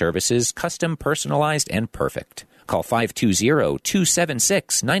gifting services, custom, personalized, and perfect. Call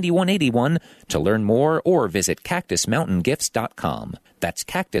 520-276-9181 to learn more or visit CactusMountainGifts.com. That's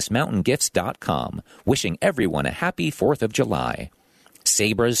CactusMountainGifts.com. Wishing everyone a happy 4th of July.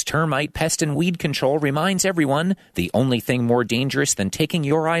 Sabra's Termite Pest and Weed Control reminds everyone the only thing more dangerous than taking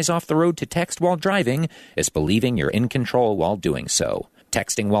your eyes off the road to text while driving is believing you're in control while doing so.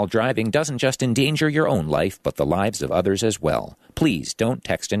 Texting while driving doesn't just endanger your own life, but the lives of others as well. Please don't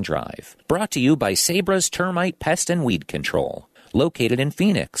text and drive. Brought to you by Sabra's Termite Pest and Weed Control, located in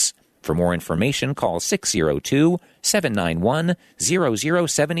Phoenix. For more information, call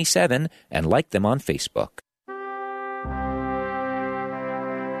 602-791-0077 and like them on Facebook.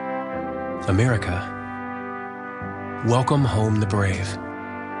 America, welcome home the brave.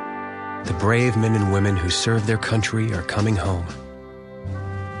 The brave men and women who serve their country are coming home.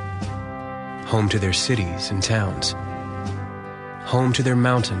 Home to their cities and towns. Home to their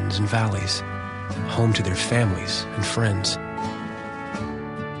mountains and valleys. Home to their families and friends.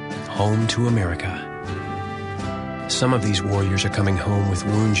 Home to America. Some of these warriors are coming home with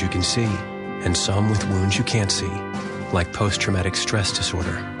wounds you can see, and some with wounds you can't see, like post-traumatic stress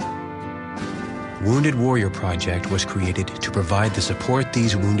disorder. Wounded Warrior Project was created to provide the support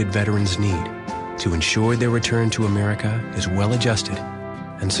these wounded veterans need to ensure their return to America is well-adjusted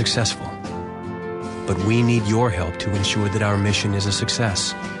and successful. But we need your help to ensure that our mission is a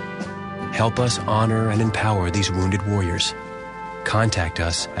success. Help us honor and empower these wounded warriors. Contact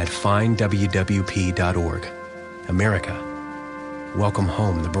us at findwwp.org. America, welcome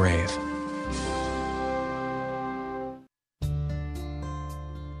home the brave.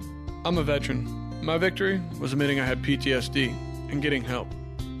 I'm a veteran. My victory was admitting I had PTSD and getting help.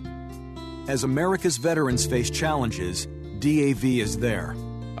 As America's veterans face challenges, DAV is there.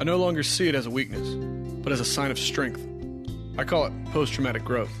 I no longer see it as a weakness, but as a sign of strength. I call it post-traumatic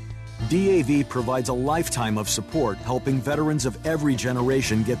growth. DAV provides a lifetime of support, helping veterans of every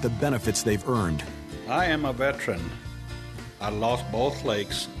generation get the benefits they've earned. I am a veteran. I lost both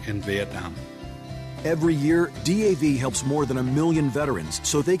legs in Vietnam. Every year, DAV helps more than 1 million veterans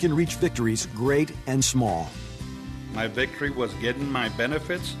so they can reach victories great and small. My victory was getting my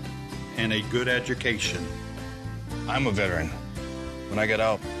benefits and a good education. I'm a veteran. When I got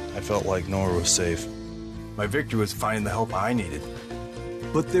out, I felt like nowhere was safe. My victory was finding the help I needed.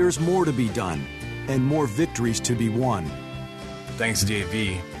 But there's more to be done, and more victories to be won. Thanks to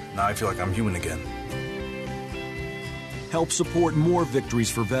DAV, now I feel like I'm human again. Help support more victories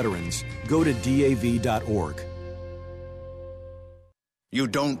for veterans. Go to DAV.org. You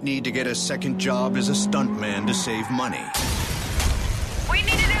don't need to get a second job as a stuntman to save money. We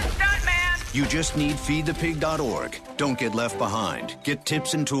need a new stuntman! You just need feedthepig.org. Don't get left behind. Get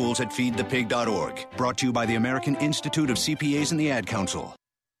tips and tools at feedthepig.org. Brought to you by the American Institute of CPAs and the Ad Council.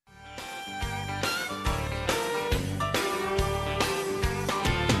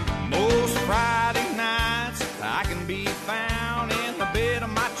 Most Friday nights, I can be found in the bed of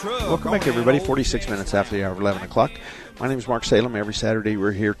my truck. Welcome back, everybody. 46 minutes after the hour of 11 o'clock. My name is Mark Salem. Every Saturday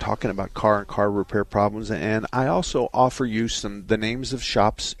we're here talking about car and car repair problems, and I also offer you the names of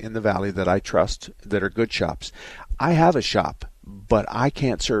shops in the Valley that I trust that are good shops. I have a shop, but I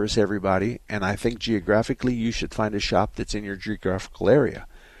can't service everybody, and I think geographically you should find a shop that's in your geographical area.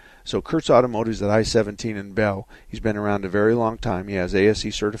 So Kurtz Automotive is at I-17 in Bell. He's been around a very long time. He has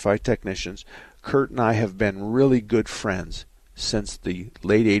ASE certified technicians. Kurt and I have been really good friends since the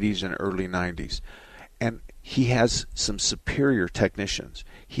late 80s and early 90s. And he has some superior technicians.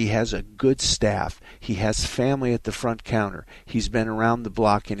 He has a good staff. He has family at the front counter. He's been around the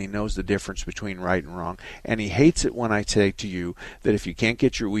block and he knows the difference between right and wrong. And he hates it when I say to you that if you can't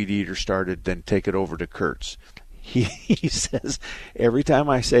get your weed eater started, then take it over to Kurtz. He says every time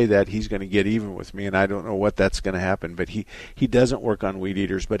I say that, he's going to get even with me, and I don't know what that's going to happen. But he doesn't work on weed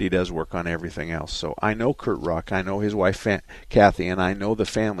eaters, but he does work on everything else. So I know Kurt Rock, I know his wife Kathy, and I know the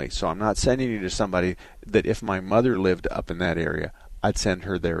family. So I'm not sending you to somebody that if my mother lived up in that area, I'd send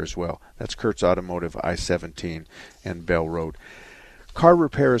her there as well. That's Kurtz Automotive, I-17 and Bell Road. Car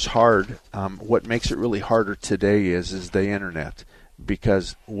repair is hard. What makes it really harder today is the internet,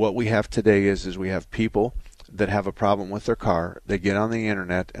 because what we have today is we have people that have a problem with their car. They get on the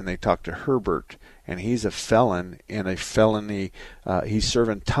internet and they talk to Herbert, and he's a felon in a felony. He's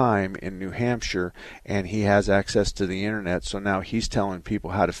serving time in New Hampshire, and he has access to the internet. So now he's telling people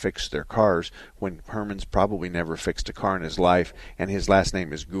how to fix their cars when Herman's probably never fixed a car in his life, and his last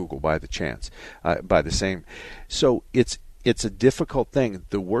name is Google by the same. So it's a difficult thing.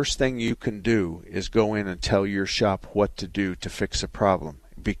 The worst thing you can do is go in and tell your shop what to do to fix a problem.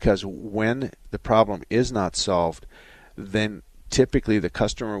 Because when the problem is not solved, then typically the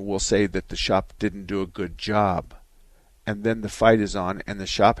customer will say that the shop didn't do a good job. And then the fight is on, and the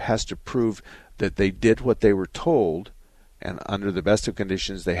shop has to prove that they did what they were told, and under the best of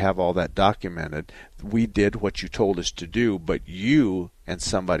conditions, they have all that documented. We did what you told us to do, but you and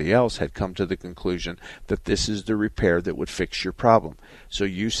somebody else had come to the conclusion that this is the repair that would fix your problem. So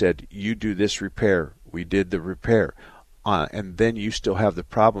you said, you do this repair. We did the repair. And then you still have the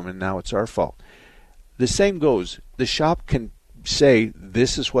problem, and now it's our fault. The same goes. The shop can say,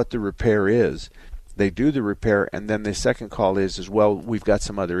 this is what the repair is. They do the repair, and then the second call is well, we've got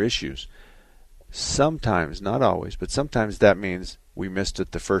some other issues. Sometimes, not always, but sometimes that means we missed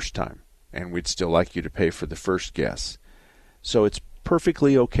it the first time, and we'd still like you to pay for the first guess. So it's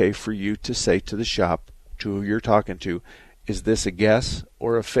perfectly okay for you to say to the shop, to who you're talking to, is this a guess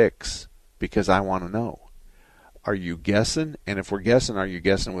or a fix? Because I want to know. Are you guessing? And if we're guessing, are you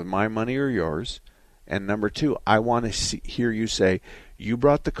guessing with my money or yours? And number two, I want to hear you say, you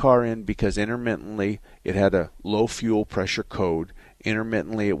brought the car in because intermittently it had a low fuel pressure code,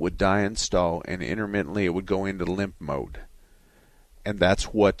 intermittently it would die and stall, and intermittently it would go into limp mode. And that's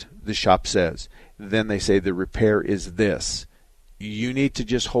what the shop says. Then they say the repair is this. You need to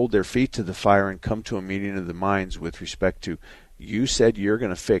just hold their feet to the fire and come to a meeting of the minds with respect to, you said you're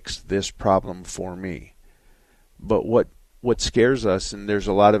going to fix this problem for me. But what scares us, and there's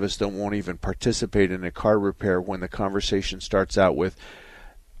a lot of us that won't even participate in a car repair when the conversation starts out with,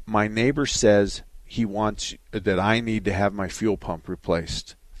 my neighbor says he wants that I need to have my fuel pump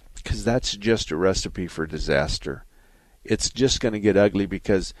replaced, because that's just a recipe for disaster. It's just going to get ugly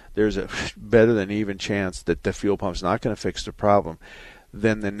because there's a better than even chance that the fuel pump's not going to fix the problem.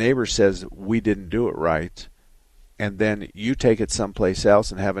 Then the neighbor says we didn't do it right, and then you take it someplace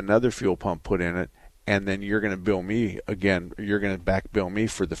else and have another fuel pump put in it, and then you're going to bill me again. You're going to back bill me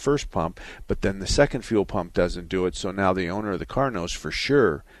for the first pump, but then the second fuel pump doesn't do it, so now the owner of the car knows for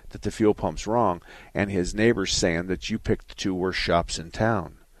sure that the fuel pump's wrong, and his neighbor's saying that you picked the two worst shops in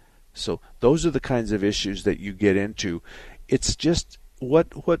town. So those are the kinds of issues that you get into. It's just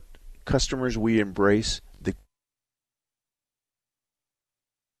what customers we embrace.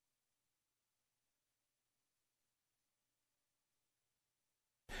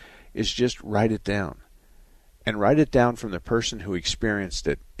 Is just write it down. And write it down from the person who experienced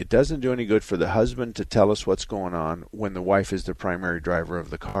it. It doesn't do any good for the husband to tell us what's going on when the wife is the primary driver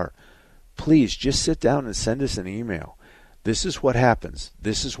of the car. Please just sit down and send us an email. This is what happens.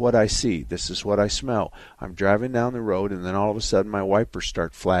 This is what I see. This is what I smell. I'm driving down the road, and then all of a sudden my wipers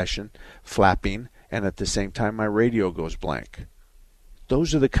start flapping, and at the same time my radio goes blank.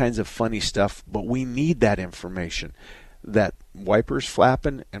 Those are the kinds of funny stuff, but we need that information. That wipers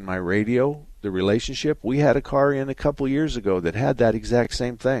flapping and my radio, the relationship, we had a car in a couple years ago that had that exact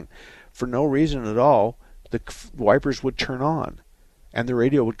same thing. For no reason at all, the wipers would turn on and the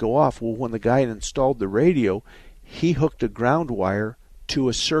radio would go off. Well, when the guy had installed the radio, he hooked a ground wire to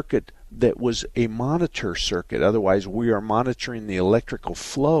a circuit that was a monitor circuit. Otherwise, we are monitoring the electrical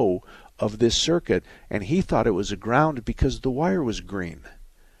flow of this circuit, and he thought it was a ground because the wire was green.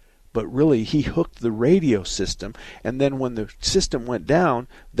 But really, he hooked the radio system, and then when the system went down,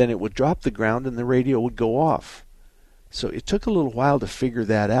 then it would drop the ground and the radio would go off. So it took a little while to figure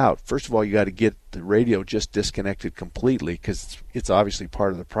that out. First of all, you got to get the radio just disconnected completely, because it's obviously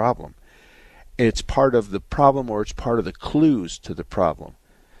part of the problem. It's part of the problem, or it's part of the clues to the problem.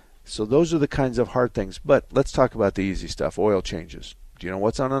 So those are the kinds of hard things. But let's talk about the easy stuff, oil changes. Do you know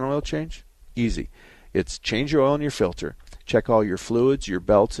what's on an oil change? Easy. It's change your oil in your filter, check all your fluids, your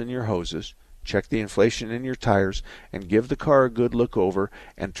belts, and your hoses, check the inflation in your tires, and give the car a good look over,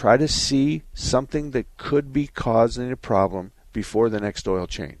 and try to see something that could be causing a problem before the next oil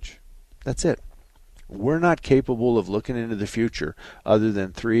change. That's it. We're not capable of looking into the future other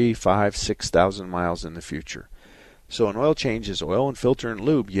than 3,000, 5,000, 6,000 miles in the future. So an oil change is oil and filter and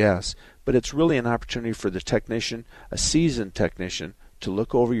lube, yes, but it's really an opportunity for the technician, a seasoned technician, to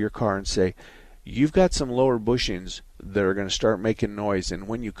look over your car and say, you've got some lower bushings that are going to start making noise, and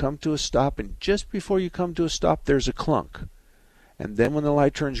when you come to a stop, and just before you come to a stop, there's a clunk. And then when the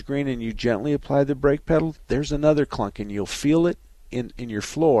light turns green and you gently apply the brake pedal, there's another clunk, and you'll feel it in your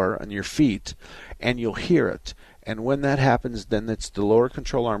floor, on your feet, and you'll hear it. And when that happens, then it's the lower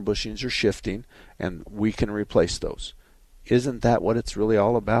control arm bushings are shifting, and we can replace those. Isn't that what it's really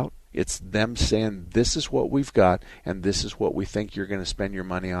all about? It's them saying, this is what we've got, and this is what we think you're going to spend your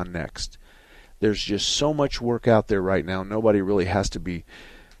money on next. There's just so much work out there right now. Nobody really has to be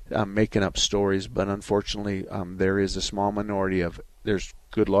making up stories, but unfortunately there is a small minority of, there's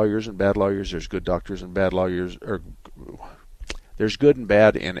good lawyers and bad lawyers, there's good doctors and bad lawyers, or there's good and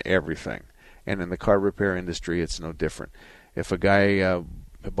bad in everything. And in the car repair industry, it's no different. If a guy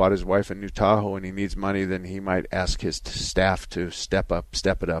bought his wife a new Tahoe and he needs money, then he might ask his staff to step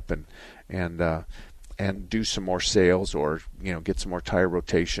it up and and do some more sales, or get some more tire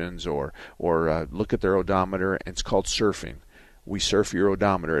rotations, or look at their odometer. And it's called surfing. We surf your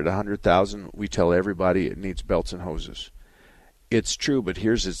odometer at 100,000. We tell everybody it needs belts and hoses. It's true, but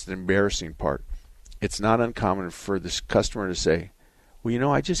here's the embarrassing part. It's not uncommon for this customer to say,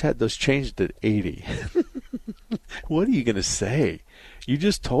 well, I just had those changed at 80. What are you going to say? You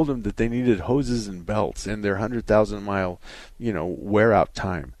just told them that they needed hoses and belts in their 100,000 mile, wear out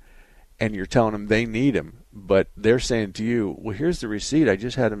time. And you're telling them they need them, but they're saying to you, well, here's the receipt. I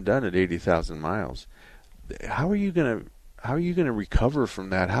just had them done at 80,000 miles. How are you going to recover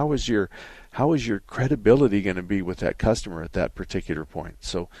from that? How is your credibility going to be with that customer at that particular point?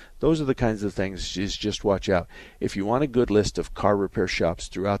 So those are the kinds of things. Just watch out. If you want a good list of car repair shops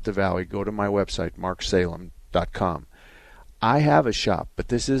throughout the valley, go to my website, marksalem.com. I have a shop, but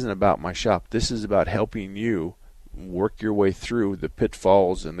this isn't about my shop. This is about helping you work your way through the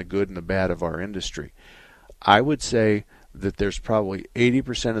pitfalls and the good and the bad of our industry. I would say that there's probably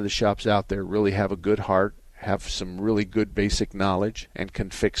 80% of the shops out there really have a good heart, have some really good basic knowledge, and can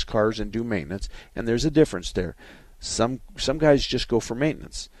fix cars and do maintenance. And there's a difference there. Some guys just go for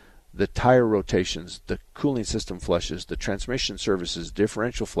maintenance. The tire rotations, the cooling system flushes, the transmission services,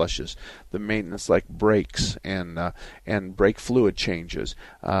 differential flushes, the maintenance like brakes and brake fluid changes,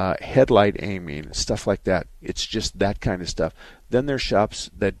 headlight aiming, stuff like that. It's just that kind of stuff. Then there's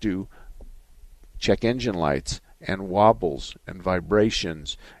shops that do check engine lights and wobbles and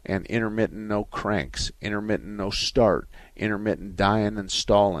vibrations and intermittent no cranks, intermittent no start, intermittent dying and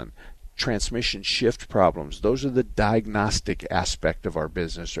stalling, transmission shift problems. Those are the diagnostic aspect of our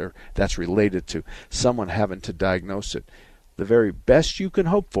business, or that's related to someone having to diagnose it. The very best you can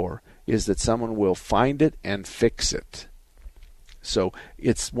hope for is that someone will find it and fix it. So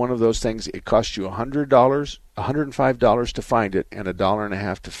it's one of those things. It costs you $100, $105 to find it, and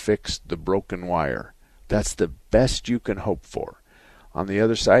 $1.50 to fix the broken wire. That's the best you can hope for. On the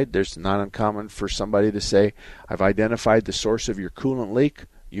other side, there's not uncommon for somebody to say, I've identified the source of your coolant leak.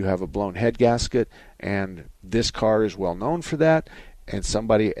 You have a blown head gasket, and this car is well known for that. And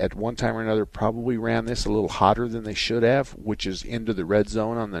somebody at one time or another probably ran this a little hotter than they should have, which is into the red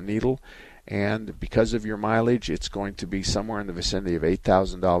zone on the needle. And because of your mileage, it's going to be somewhere in the vicinity of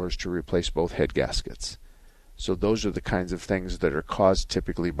 $8,000 to replace both head gaskets. So those are the kinds of things that are caused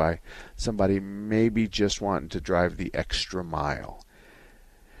typically by somebody maybe just wanting to drive the extra mile.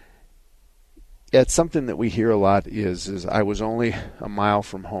 It's something that we hear a lot is I was only a mile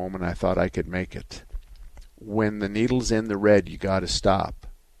from home and I thought I could make it. When the needle's in the red, you got to stop.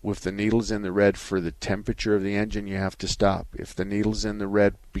 If the needle's in the red for the temperature of the engine, you have to stop. If the needle's in the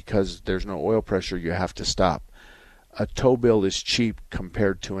red because there's no oil pressure, you have to stop. A tow bill is cheap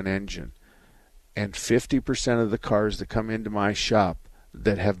compared to an engine. And 50% of the cars that come into my shop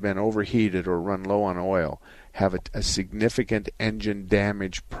that have been overheated or run low on oil have a significant engine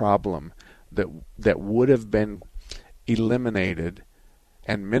damage problem that would have been eliminated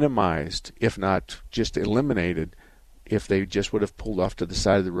and minimized, if not just eliminated, if they just would have pulled off to the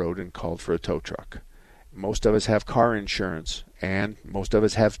side of the road and called for a tow truck. Most of us have car insurance, and most of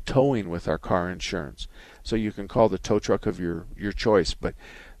us have towing with our car insurance. So you can call the tow truck of your choice, but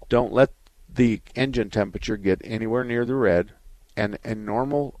don't let the engine temperature get anywhere near the red. And a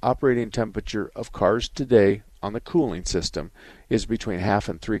normal operating temperature of cars today on the cooling system is between 1/2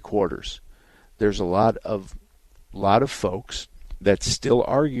 and 3/4. There's a lot of folks that still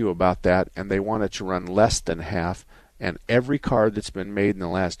argue about that, and they want it to run less than half. And every car that's been made in the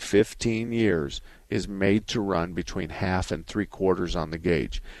last 15 years is made to run between 1/2 and 3/4 on the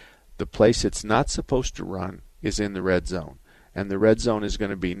gauge. The place it's not supposed to run is in the red zone, and the red zone is going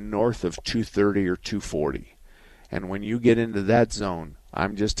to be north of 230 or 240. And when you get into that zone,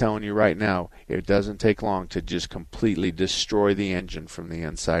 I'm just telling you right now, it doesn't take long to just completely destroy the engine from the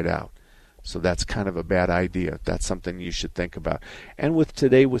inside out. So that's kind of a bad idea. That's something you should think about. And with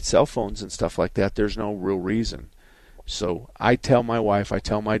today, with cell phones and stuff like that, there's no real reason. So I tell my wife, I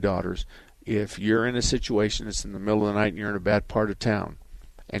tell my daughters, if you're in a situation that's in the middle of the night and you're in a bad part of town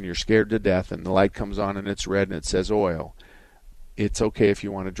and you're scared to death and the light comes on and it's red and it says oil, it's okay if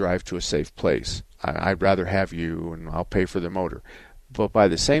you want to drive to a safe place. I'd rather have you, and I'll pay for the motor. But by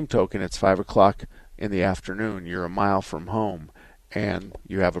the same token, it's 5 o'clock in the afternoon, you're a mile from home, and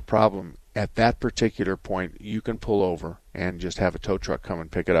you have a problem. At that particular point, you can pull over and just have a tow truck come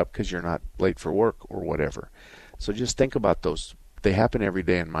and pick it up because you're not late for work or whatever. So just think about those. They happen every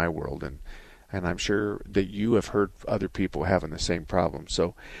day in my world, and I'm sure that you have heard other people having the same problem.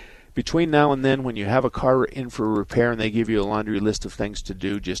 So between now and then, when you have a car in for repair and they give you a laundry list of things to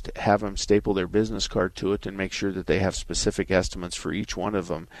do, just have them staple their business card to it and make sure that they have specific estimates for each one of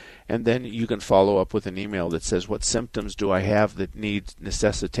them. And then you can follow up with an email that says, what symptoms do I have that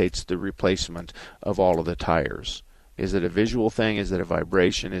necessitates the replacement of all of the tires? Is it a visual thing? Is it a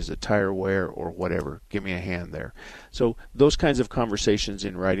vibration? Is it tire wear or whatever? Give me a hand there. So those kinds of conversations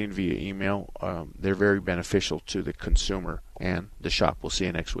in writing via email, they're very beneficial to the consumer and the shop. We'll see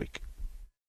you next week.